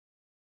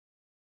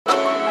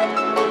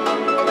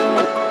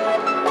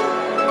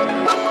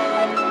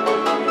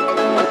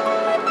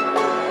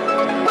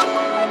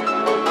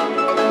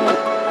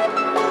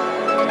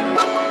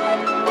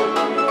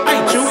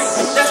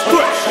Let's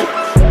push.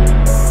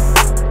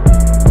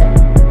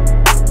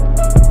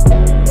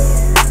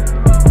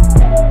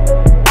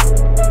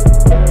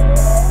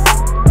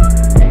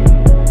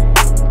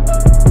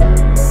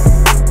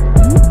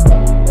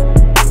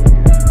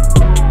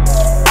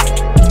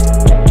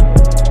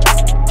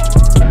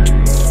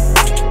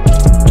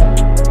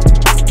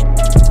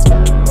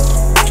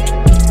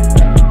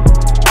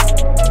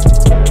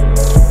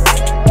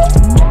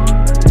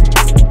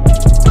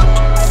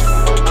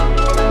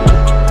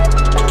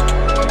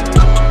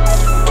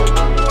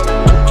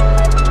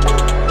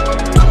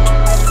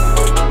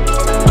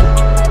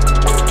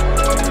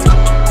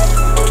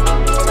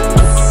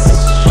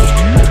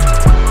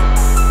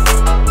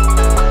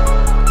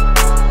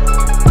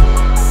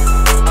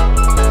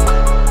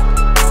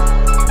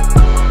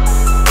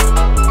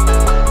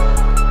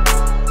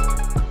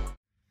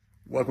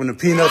 Welcome to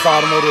Peanuts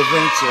Automotive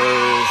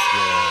Adventures.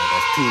 Yeah,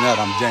 that's Peanut.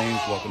 I'm James.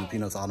 Welcome to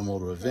Peanuts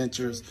Automotive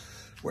Adventures,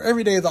 where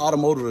every day is an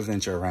automotive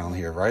adventure around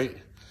here, right?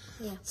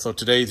 Yeah. So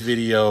today's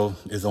video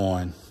is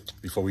on.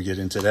 Before we get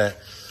into that,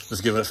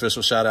 let's give an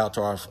official shout out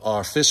to our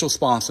official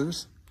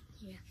sponsors.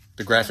 Yeah.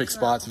 The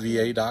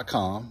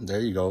graphicspotsva.com.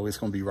 There you go. It's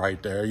going to be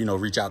right there. You know,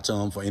 reach out to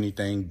them for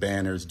anything,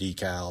 banners,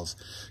 decals.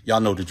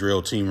 Y'all know the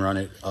drill. Team run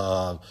it.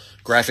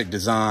 Graphic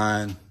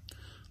design.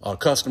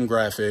 Custom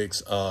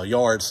graphics,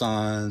 yard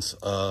signs,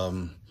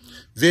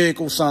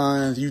 vehicle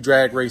signs. You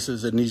drag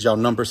racers that need y'all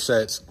number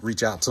sets,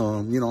 reach out to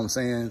them. You know what I'm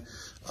saying?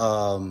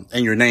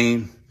 And your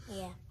name,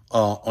 yeah.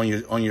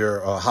 on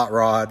your hot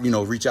rod. You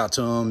know, reach out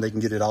to them. They can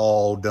get it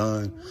all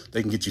done.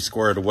 They can get you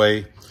squared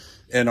away.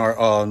 And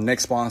our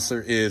next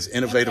sponsor is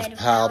Innovative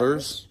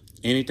Powders.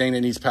 Anything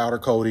that needs powder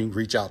coating,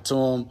 reach out to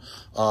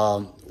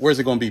them. Where's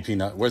it going to be,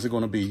 Peanut? Where's it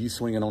going to be? You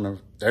swinging on the?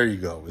 There you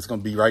go. It's going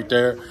to be right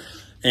there.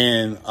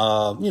 And,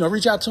 you know,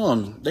 reach out to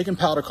them. They can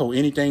powder coat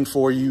anything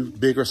for you,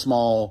 big or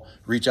small.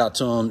 Reach out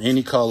to them,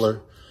 any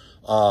color,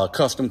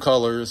 custom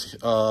colors.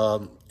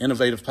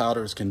 Innovative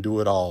Powders can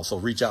do it all. So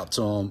reach out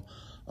to them.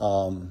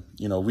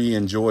 You know, we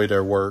enjoy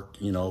their work.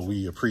 You know,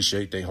 we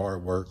appreciate their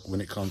hard work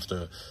when it comes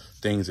to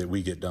things that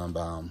we get done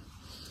by them.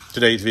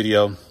 Today's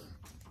video,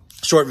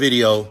 short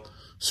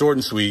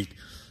and sweet.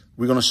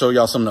 We're going to show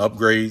y'all some of the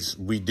upgrades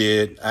we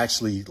did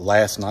actually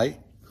last night.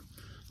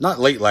 Not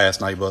late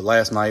last night, but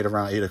last night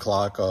around 8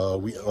 o'clock,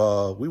 we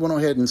went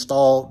ahead and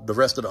installed the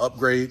rest of the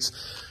upgrades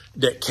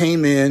that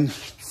came in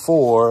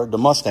for the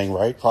Mustang,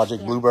 right?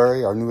 Project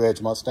Blueberry, our new Edge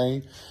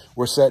Mustang.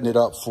 We're setting it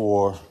up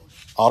for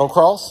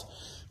Autocross,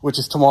 which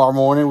is tomorrow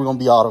morning. We're going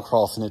to be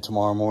autocrossing it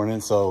tomorrow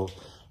morning. So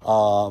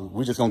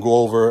we're just going to go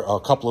over a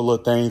couple of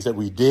little things that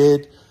we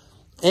did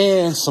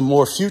and some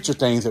more future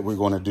things that we're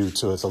going to do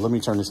to it. So let me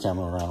turn this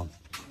camera around.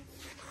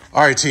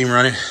 All right, Team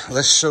Running,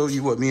 let's show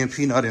you what me and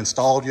Peanut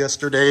installed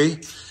yesterday.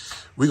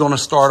 We're going to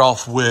start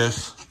off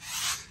with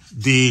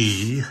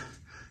the,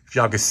 if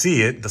y'all can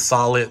see it, the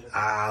solid,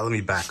 let me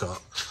back up.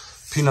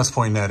 Peanut's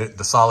pointing at it,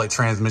 the solid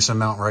transmission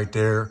mount right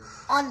there.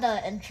 On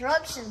the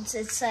instructions,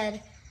 it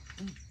said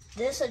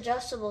this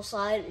adjustable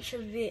side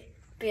should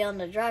be on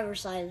the driver's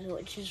side,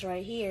 which is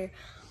right here,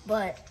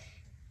 but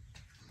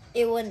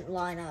it wouldn't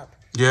line up.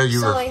 Yeah,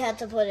 so we had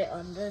to put it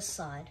on this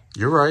side.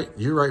 You're right.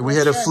 We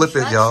had to flip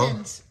it,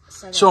 y'all.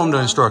 Show them the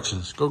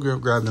instructions. Go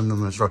grab them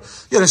the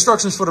instructions. Yeah, the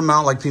instructions for the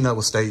mount, like Peanut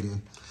was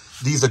stating.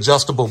 These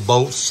adjustable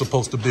bolts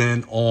supposed to be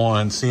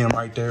on, see them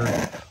right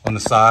there on the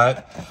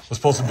side. Was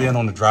supposed to be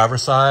on the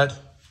driver's side,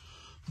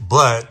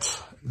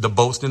 but the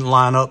bolts didn't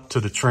line up to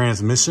the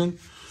transmission.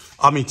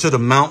 To the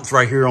mounts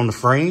right here on the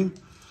frame.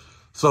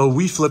 So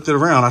we flipped it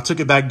around. I took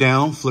it back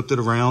down, flipped it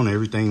around, and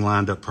everything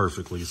lined up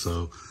perfectly.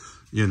 So,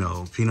 you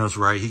know, Peanut's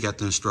right. He got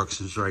the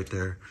instructions right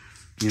there.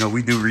 You know,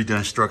 we do read the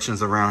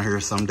instructions around here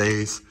some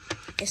days.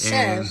 It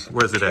says,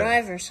 where's it at?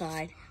 Driver's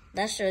side.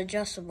 That's the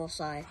adjustable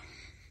side.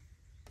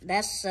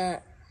 That's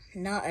the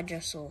not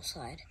adjustable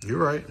side. You're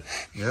right.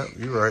 Yep,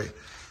 you're right.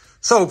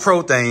 So,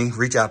 pro thing,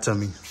 reach out to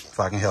me if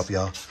I can help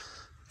y'all.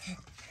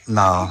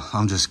 Nah,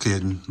 I'm just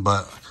kidding.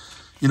 But,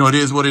 you know, it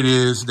is what it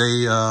is.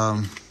 They,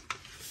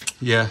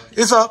 yeah,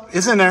 it's up.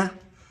 It's in there.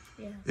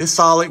 Yeah. It's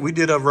solid. We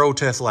did a road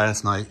test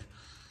last night.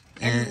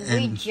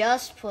 And we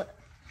just put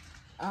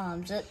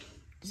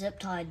zip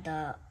tied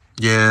the...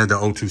 Yeah, the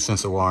O2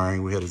 sensor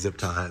wiring. We had a zip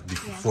tie it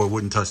before it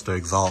wouldn't touch the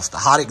exhaust. The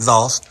hot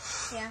exhaust.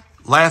 Yeah.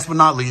 Last but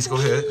not least, go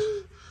ahead.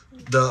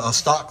 The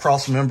stock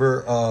cross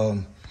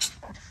member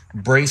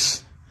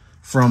brace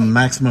from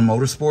Maximum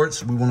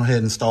Motorsports. We went ahead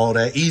and installed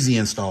that. Easy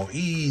install.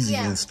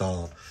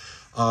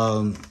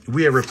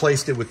 We had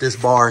replaced it with this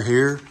bar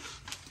here.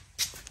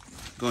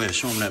 Go ahead,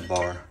 show them that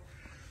bar.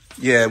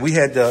 Yeah, we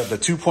had the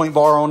 2-point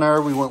bar on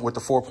there. We went with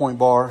the 4-point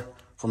bar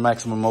from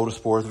Maximum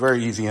Motorsports.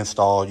 Very easy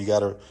install. You got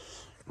to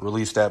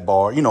release that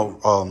bar. You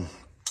know,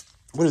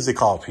 what is it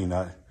called,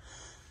 Peanut?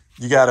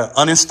 You got to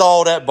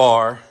uninstall that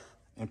bar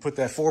and put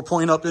that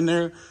 4-point up in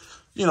there.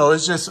 You know,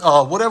 it's just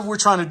whatever we're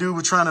trying to do.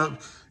 We're trying to,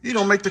 you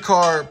know, make the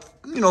car,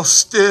 you know,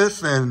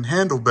 stiff and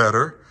handle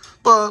better.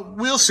 But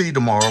we'll see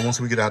tomorrow once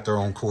we get out there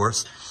on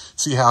course,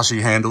 see how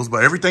she handles.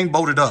 But everything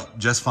bolted up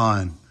just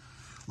fine.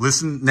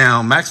 Listen,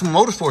 now, Maximum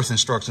Motorsports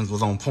instructions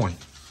was on point.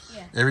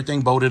 Yeah.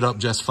 Everything bolted up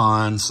just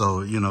fine.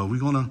 So, you know, we're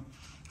going to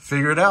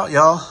figure it out,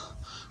 y'all.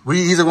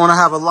 We either want to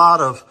have a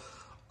lot of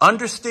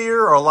understeer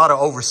or a lot of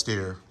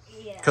oversteer.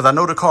 Because I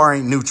know the car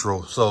ain't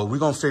neutral. So we're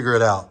going to figure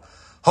it out.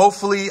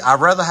 Hopefully, I'd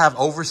rather have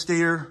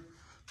oversteer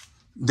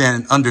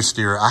than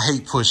understeer. I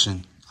hate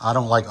pushing. I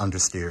don't like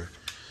understeer.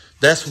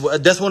 That's one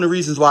of the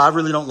reasons why I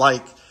really don't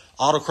like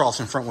autocross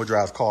and front wheel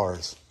drive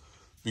cars.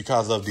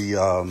 Because of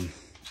the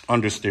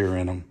understeer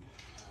in them.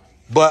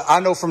 But I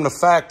know from the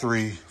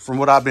factory, from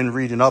what I've been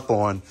reading up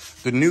on,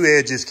 the new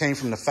edges came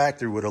from the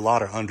factory with a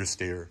lot of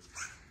understeer,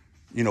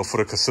 you know, for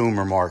the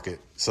consumer market.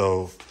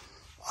 So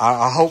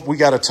I hope we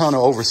got a ton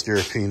of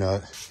oversteer,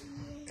 Peanut.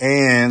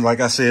 And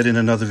like I said in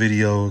another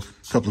video, a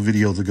couple of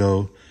videos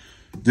ago,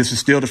 this is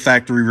still the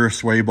factory rear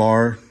sway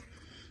bar.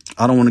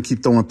 I don't want to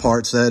keep throwing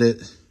parts at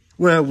it.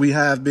 Well, we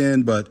have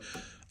been, but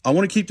I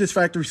want to keep this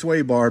factory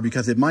sway bar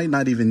because it might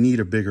not even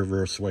need a bigger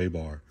rear sway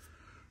bar.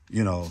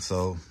 You know,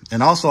 so,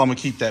 and also I'm going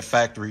to keep that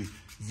factory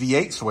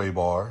V8 sway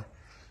bar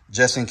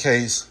just in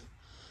case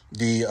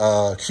the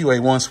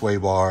QA1 sway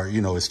bar, you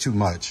know, is too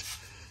much.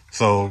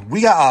 So we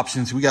got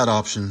options. We got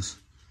options.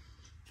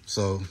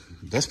 So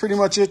that's pretty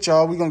much it,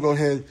 y'all. We're going to go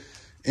ahead and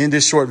end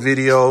this short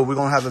video. We're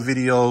going to have a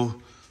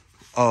video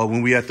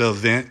when we at the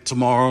event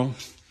tomorrow.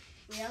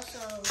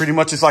 Pretty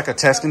much it's like a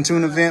test and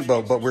tune event,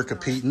 but we're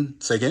competing.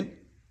 Say again?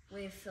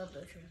 We filled the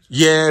transmission.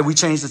 Yeah, we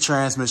changed the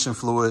transmission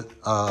fluid.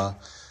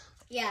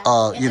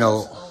 You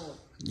know,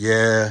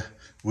 yeah,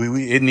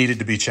 it needed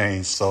to be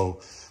changed.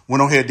 So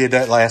went on here, did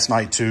that last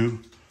night too.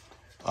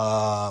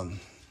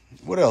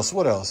 What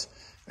else?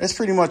 That's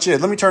pretty much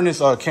it. Let me turn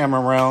this camera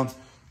around,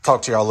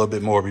 talk to y'all a little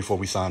bit more before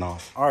we sign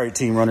off. All right,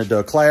 team runner,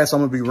 the class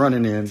I'm gonna be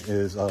running in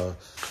is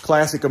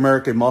Classic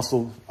American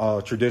Muscle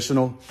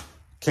Traditional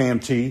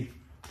KMT.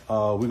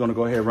 We're gonna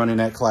go ahead and run in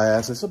that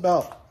class. It's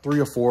about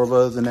 3 or 4 of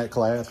us in that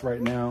class right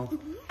now,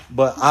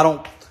 but I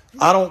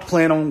don't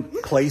plan on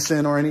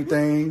placing or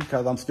anything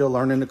because I'm still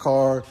learning the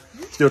car,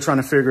 still trying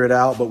to figure it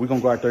out, but we're going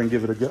to go out there and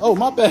give it a good. Oh,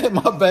 my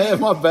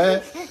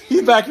bad.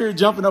 He's back here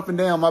jumping up and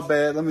down. My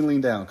bad. Let me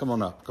lean down. Come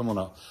on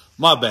up.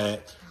 My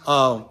bad.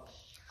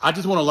 I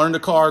just want to learn the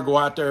car, go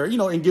out there, you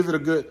know, and give it a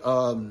good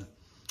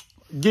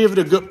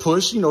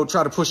push, you know,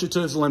 try to push it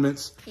to its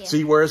limits,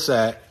 see where it's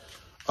at.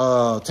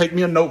 Take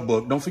me a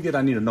notebook. Don't forget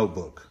I need a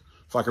notebook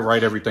if I can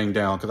write everything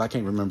down because I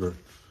can't remember.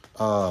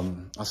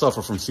 I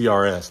suffer from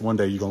CRS. One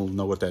day you're going to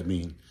know what that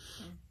means.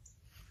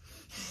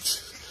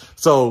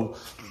 So,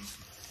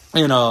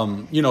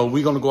 and, you know,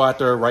 we're going to go out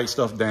there, write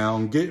stuff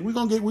down. We're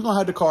going to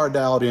have the car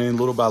dialed in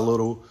little by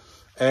little,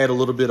 add a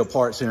little bit of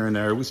parts here and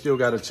there. We still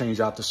got to change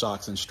out the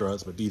shocks and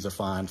struts, but these are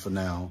fine for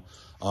now.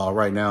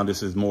 Right now,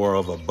 this is more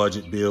of a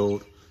budget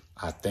build,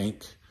 I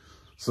think.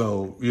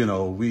 So, you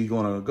know, we're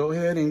going to go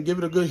ahead and give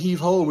it a good heave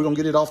ho. We're going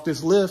to get it off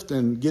this lift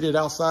and get it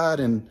outside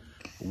and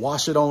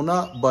wash it on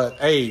up. But,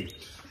 hey,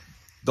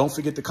 don't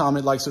forget to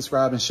comment, like,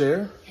 subscribe, and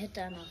share. Hit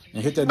that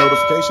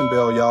notification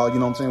bell, y'all. You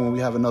know what I'm saying? When we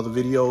have another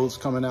videos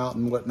coming out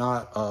and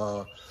whatnot.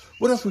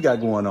 What else we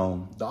got going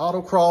on? The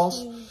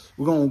Autocross.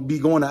 We're going to be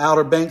going to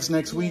Outer Banks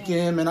next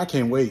weekend. Man, I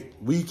can't wait.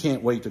 We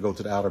can't wait to go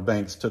to the Outer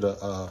Banks, to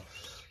the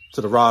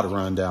Rod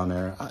Run down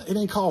there. It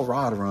ain't called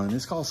Rod Run.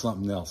 It's called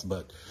something else,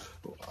 but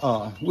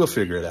we'll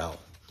figure it out.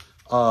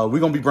 We're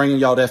going to be bringing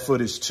y'all that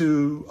footage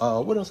too.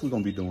 What else we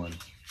going to be doing?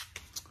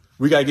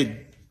 We got to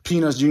get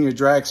Peanuts Junior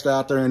Dragster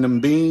out there in them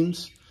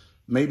beams.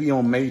 Maybe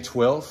on May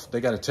 12th. They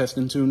got a test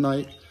and tune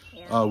night.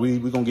 Yeah. We're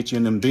going to get you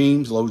in them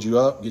beams, load you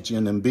up, get you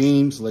in them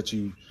beams, let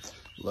you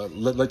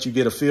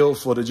get a feel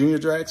for the Junior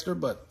Dragster.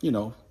 But, you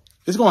know,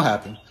 it's going to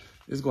happen.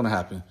 It's going to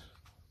happen.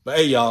 But,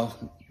 hey, y'all,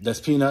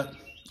 that's Peanut.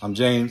 I'm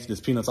James. This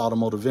Peanut's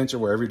Automotive Adventure,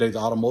 where every day's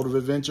an automotive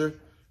adventure.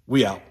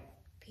 We out.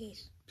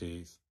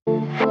 Peace.